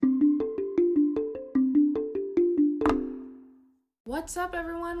What's up,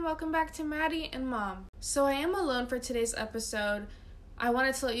 everyone? Welcome back to Maddie and Mom. So I am alone for today's episode. I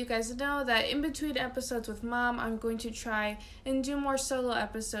wanted to let you guys know that in between episodes with Mom, I'm going to try and do more solo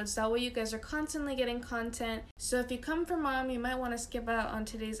episodes. That way you guys are constantly getting content. So if you come from Mom, you might want to skip out on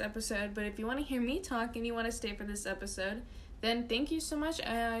today's episode. But if you want to hear me talk and you want to stay for this episode, then thank you so much,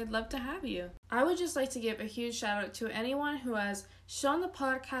 and I'd love to have you. I would just like to give a huge shout out to anyone who has shown the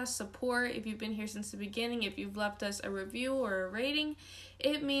podcast support. If you've been here since the beginning, if you've left us a review or a rating,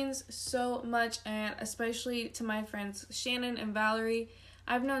 it means so much, and especially to my friends Shannon and Valerie.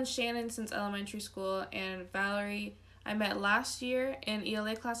 I've known Shannon since elementary school, and Valerie I met last year in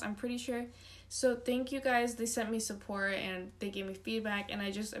ELA class, I'm pretty sure. So thank you guys. They sent me support and they gave me feedback, and I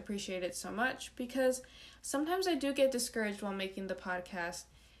just appreciate it so much because sometimes I do get discouraged while making the podcast.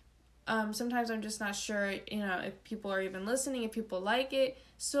 Sometimes I'm just not sure, if people are even listening, if people like it.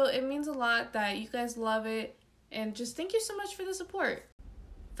 So it means a lot that you guys love it, and just thank you so much for the support.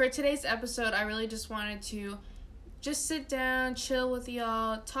 For today's episode, I really just wanted to just sit down, chill with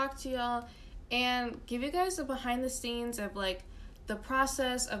y'all, talk to y'all, and give you guys a behind the scenes of the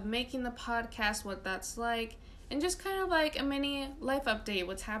process of making the podcast, what that's like, and just kind of like a mini life update,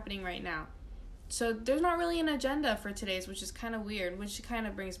 what's happening right now. So there's not really an agenda for today's, which is kind of weird, which kind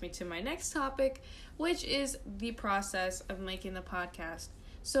of brings me to my next topic, which is the process of making the podcast.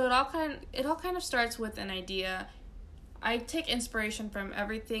 So it all kind of starts with an idea. I take inspiration from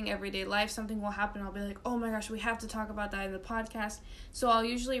everything, everyday life. Something will happen, I'll be like, oh my gosh, we have to talk about that in the podcast. So I'll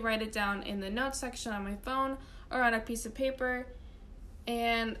usually write it down in the notes section on my phone or on a piece of paper,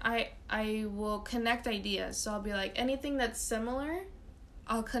 and I will connect ideas. So I'll be like, anything that's similar,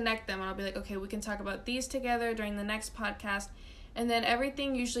 I'll connect them, and I'll be like, okay, we can talk about these together during the next podcast. And then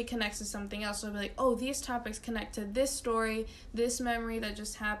everything usually connects to something else. So I'll be like, oh, these topics connect to this story, this memory that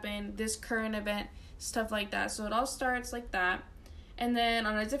just happened, this current event, stuff like that. So it all starts like that. And then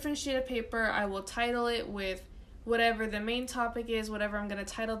on a different sheet of paper, I will title it with whatever the main topic is, whatever I'm going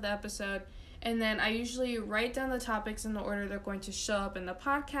to title the episode. And then I usually write down the topics in the order they're going to show up in the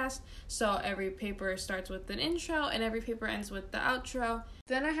podcast. So every paper starts with an intro and every paper ends with the outro.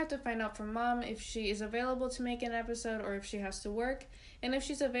 Then I have to find out from Mom if she is available to make an episode or if she has to work. And if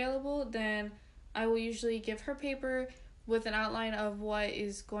she's available, then I will usually give her paper with an outline of what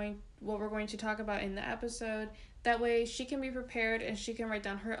we're going to talk about in the episode. That way she can be prepared and she can write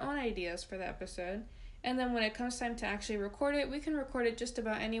down her own ideas for the episode. And then when it comes time to actually record it, we can record it just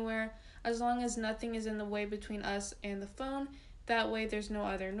about anywhere, as long as nothing is in the way between us and the phone. That way there's no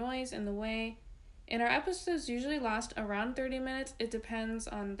other noise in the way. And our episodes usually last around 30 minutes. It depends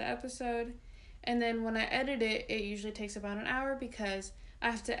on the episode. And then when I edit it, it usually takes about an hour because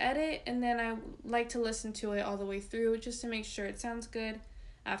I have to edit, and then I like to listen to it all the way through just to make sure it sounds good.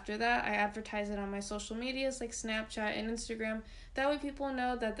 After that, I advertise it on my social medias like Snapchat and Instagram. That way people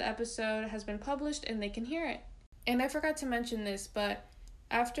know that the episode has been published and they can hear it. And I forgot to mention this, but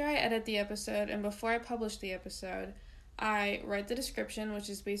after I edit the episode and before I publish the episode, I write the description, which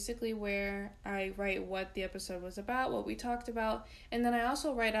is basically where I write what the episode was about, what we talked about, and then I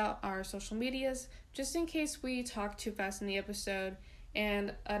also write out our social medias just in case we talk too fast in the episode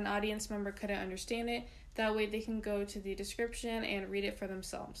and an audience member couldn't understand it. That way they can go to the description and read it for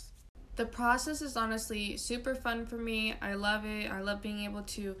themselves. The process is honestly super fun for me. I love it. I love being able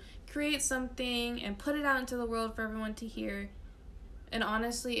to create something and put it out into the world for everyone to hear. And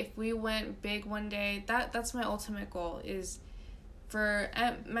honestly, if we went big one day, that's my ultimate goal, is for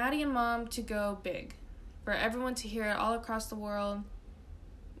Maddie and Mom to go big, for everyone to hear it all across the world,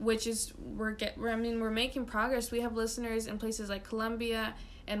 which is we're making progress. We have listeners in places like Colombia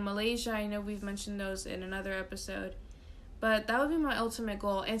and Malaysia. I know we've mentioned those in another episode, but that would be my ultimate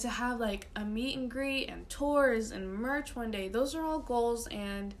goal. And to have a meet and greet and tours and merch one day, those are all goals,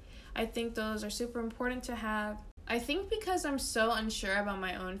 and I think those are super important to have. I think because I'm so unsure about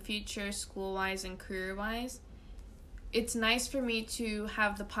my own future, school-wise and career-wise, it's nice for me to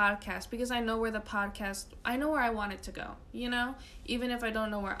have the podcast because I know where I want it to go, Even if I don't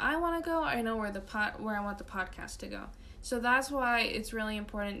know where I want to go, I know where I want the podcast to go. So that's why it's really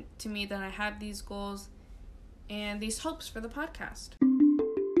important to me that I have these goals and these hopes for the podcast.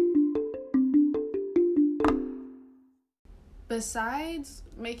 Besides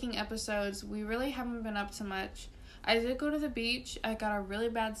making episodes, we really haven't been up to much. I did go to the beach. I got a really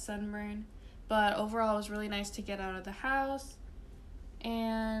bad sunburn, but overall it was really nice to get out of the house.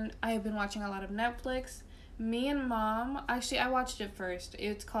 And I've been watching a lot of Netflix. Me and Mom, actually I watched it first.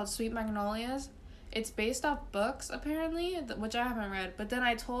 It's called Sweet Magnolias. It's based off books, apparently, which I haven't read. But then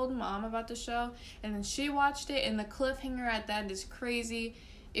I told Mom about the show, and then she watched it, and the cliffhanger at the end is crazy.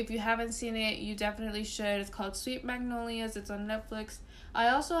 If you haven't seen it, you definitely should. It's called Sweet Magnolias. It's on Netflix. I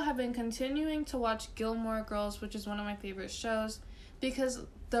also have been continuing to watch Gilmore Girls, which is one of my favorite shows, because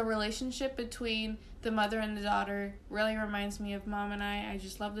the relationship between the mother and the daughter really reminds me of Mom and I. I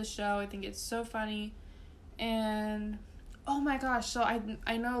just love the show. I think it's so funny. And oh my gosh, so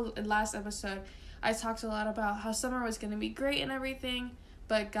I know in last episode I talked a lot about how summer was going to be great and everything,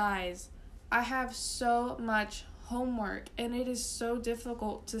 but guys, I have so much homework and it is so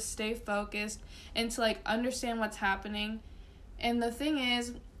difficult to stay focused and to like understand what's happening. And the thing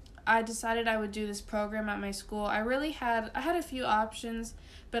is, I decided I would do this program at my school. I had a few options,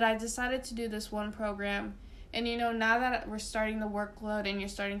 but I decided to do this one program. And now that we're starting the workload and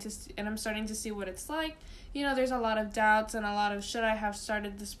I'm starting to see what it's like, there's a lot of doubts and a lot of, should I have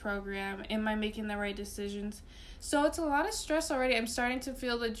started this program? Am I making the right decisions? So it's a lot of stress already. I'm starting to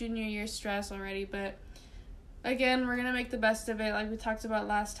feel the junior year stress already, but again, we're going to make the best of it like we talked about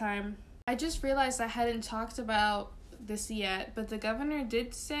last time. I just realized I hadn't talked about this yet, but the governor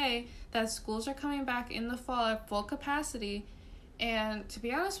did say that schools are coming back in the fall at full capacity. And to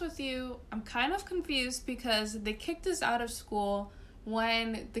be honest with you, I'm kind of confused because they kicked us out of school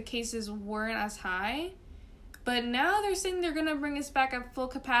when the cases weren't as high. But now they're saying they're going to bring us back at full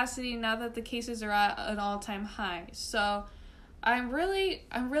capacity now that the cases are at an all-time high. So I'm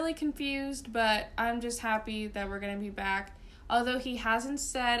really confused, but I'm just happy that we're going to be back. Although he hasn't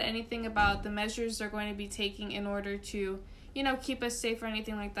said anything about the measures they're going to be taking in order to, keep us safe or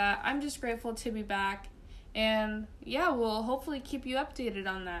anything like that. I'm just grateful to be back. And yeah, we'll hopefully keep you updated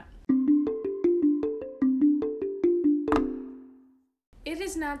on that. It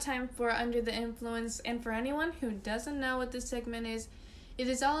is now time for Under the Influence, and for anyone who doesn't know what this segment is, it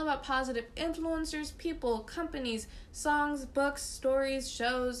is all about positive influencers, people, companies, songs, books, stories,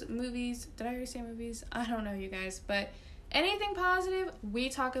 shows, movies. Did I already say movies? I don't know, you guys, but anything positive, we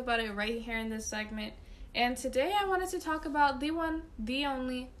talk about it right here in this segment. And today I wanted to talk about the one, the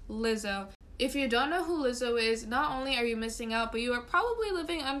only, Lizzo. If you don't know who Lizzo is, not only are you missing out, but you are probably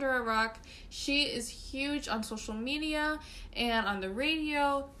living under a rock. She is huge on social media and on the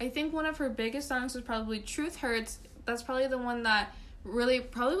radio. I think one of her biggest songs was probably Truth Hurts. That's probably the one that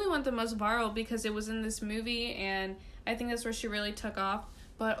probably went the most viral because it was in this movie, and I think that's where she really took off.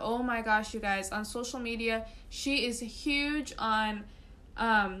 But oh my gosh, you guys, on social media, she is huge on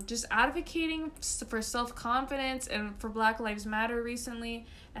just advocating for self-confidence and for Black Lives Matter recently.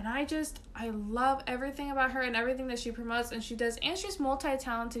 And I love everything about her and everything that she promotes and she does. And she's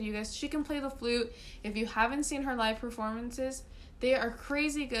multi-talented, you guys. She can play the flute. If you haven't seen her live performances, they are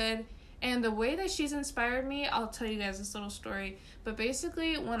crazy good. And the way that she's inspired me, I'll tell you guys this little story. But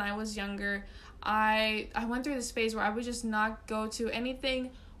basically, when I was younger, I went through this phase where I would just not go to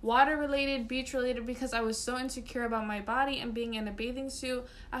anything water-related, beach-related, because I was so insecure about my body and being in a bathing suit.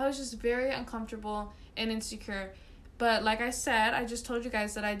 I was just very uncomfortable and insecure. But like I said, I just told you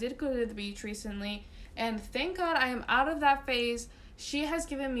guys that I did go to the beach recently, and thank God I am out of that phase. She has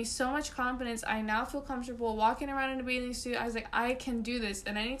given me so much confidence. I now feel comfortable walking around in a bathing suit. I was like, I can do this.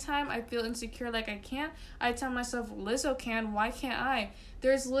 And anytime I feel insecure like I can't, I tell myself, Lizzo can, why can't I?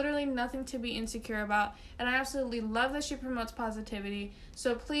 There's literally nothing to be insecure about. And I absolutely love that she promotes positivity.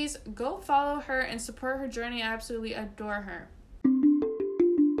 So please go follow her and support her journey. I absolutely adore her.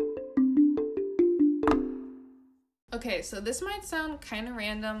 Okay, so this might sound kind of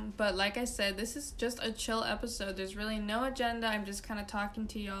random, but like I said, this is just a chill episode. There's really no agenda. I'm just kind of talking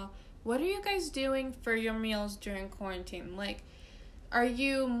to y'all. What are you guys doing for your meals during quarantine? Like, are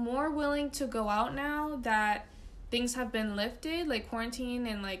you more willing to go out now that things have been lifted? Like quarantine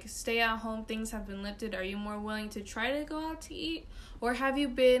and like stay at home things have been lifted. Are you more willing to try to go out to eat? Or have you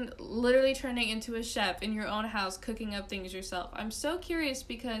been literally turning into a chef in your own house, cooking up things yourself? I'm so curious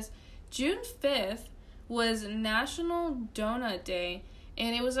because June 5th was National Donut Day,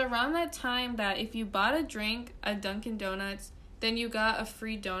 and it was around that time that if you bought a drink at Dunkin' Donuts, then you got a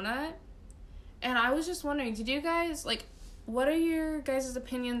free donut. And I was just wondering, did you guys, like, what are your guys'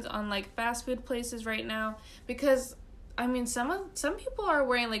 opinions on, like, fast food places right now? Because, I mean, some people are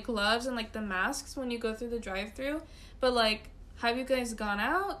wearing, like, gloves and, like, the masks when you go through the drive-thru, but, like, have you guys gone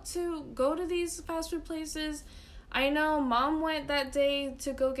out to go to these fast food places? I know Mom went that day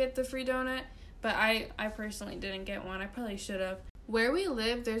to go get the free donut, but I personally didn't get one. I probably should have. Where we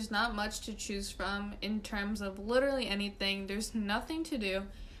live, there's not much to choose from in terms of literally anything. There's nothing to do.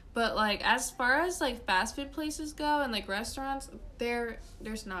 But, like, as far as, like, fast food places go and, like, restaurants,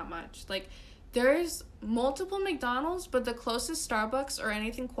 there's not much. Like, there's multiple McDonald's, but the closest Starbucks or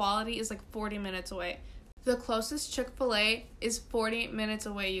anything quality is, like, 40 minutes away. The closest Chick-fil-A is 40 minutes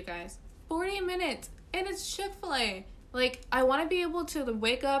away, you guys. 40 minutes! And it's Chick-fil-A! Like, I want to be able to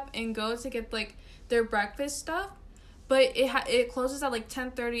wake up and go to get, like, their breakfast stuff, but it closes at, like,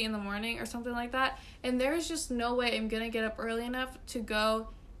 10:30 in the morning or something like that, and there's just no way I'm going to get up early enough to go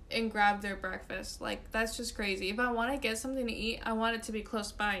and grab their breakfast. Like, that's just crazy. If I want to get something to eat, I want it to be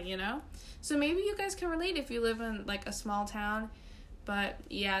close by, you know? So maybe you guys can relate if you live in, like, a small town. But,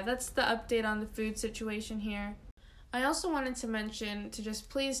 yeah, that's the update on the food situation here. I also wanted to mention to just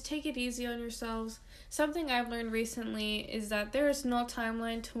please take it easy on yourselves. Something I've learned recently is that there is no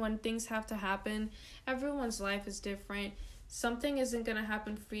timeline to when things have to happen. Everyone's life is different. Something isn't going to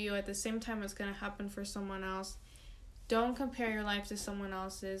happen for you at the same time it's going to happen for someone else. Don't compare your life to someone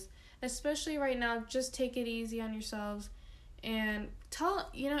else's. Especially right now, just take it easy on yourselves. And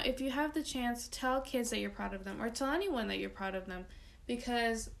if you have the chance, tell kids that you're proud of them, or tell anyone that you're proud of them.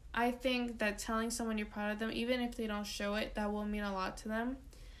 Because I think that telling someone you're proud of them, even if they don't show it, that will mean a lot to them.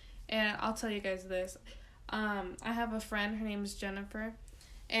 And I'll tell you guys this. I have a friend, her name is Jennifer,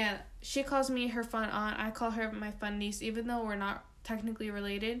 and she calls me her fun aunt. I call her my fun niece, even though we're not technically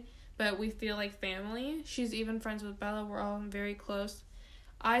related, but we feel like family. She's even friends with Bella. We're all very close.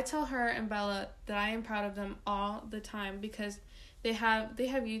 I tell her and Bella that I am proud of them all the time because they have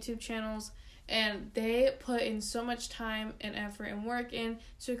YouTube channels, and they put in so much time and effort and work in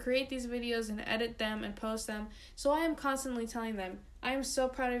to create these videos and edit them and post them. So I am constantly telling them, I am so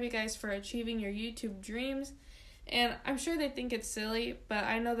proud of you guys for achieving your YouTube dreams. And I'm sure they think it's silly, but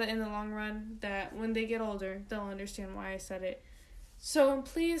I know that in the long run, that when they get older, they'll understand why I said it. So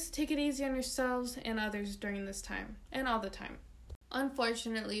please take it easy on yourselves and others during this time, and all the time.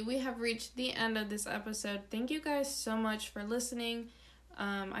 Unfortunately, we have reached the end of this episode. Thank you guys so much for listening.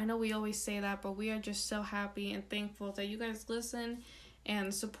 I know we always say that, but we are just so happy and thankful that you guys listen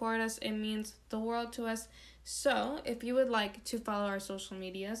and support us. It means the world to us. So, if you would like to follow our social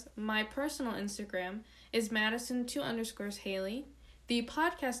medias, my personal Instagram is Madison2_Haley. The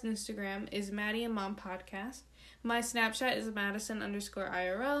podcast Instagram is Maddie and Mom Podcast. My Snapchat is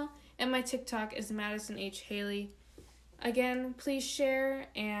Madison_IRL. And my TikTok is Madison H. Haley. Again, please share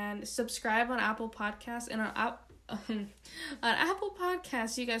and subscribe on Apple Podcasts. And on Apple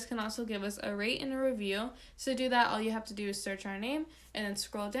Podcasts, you guys can also give us a rate and a review. So to do that, all you have to do is search our name and then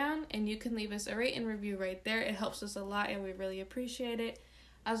scroll down, and you can leave us a rate and review right there. It helps us a lot, and we really appreciate it.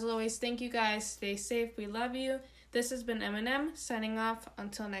 As always, thank you guys. Stay safe. We love you. This has been Eminem signing off.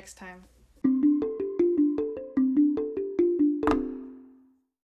 Until next time.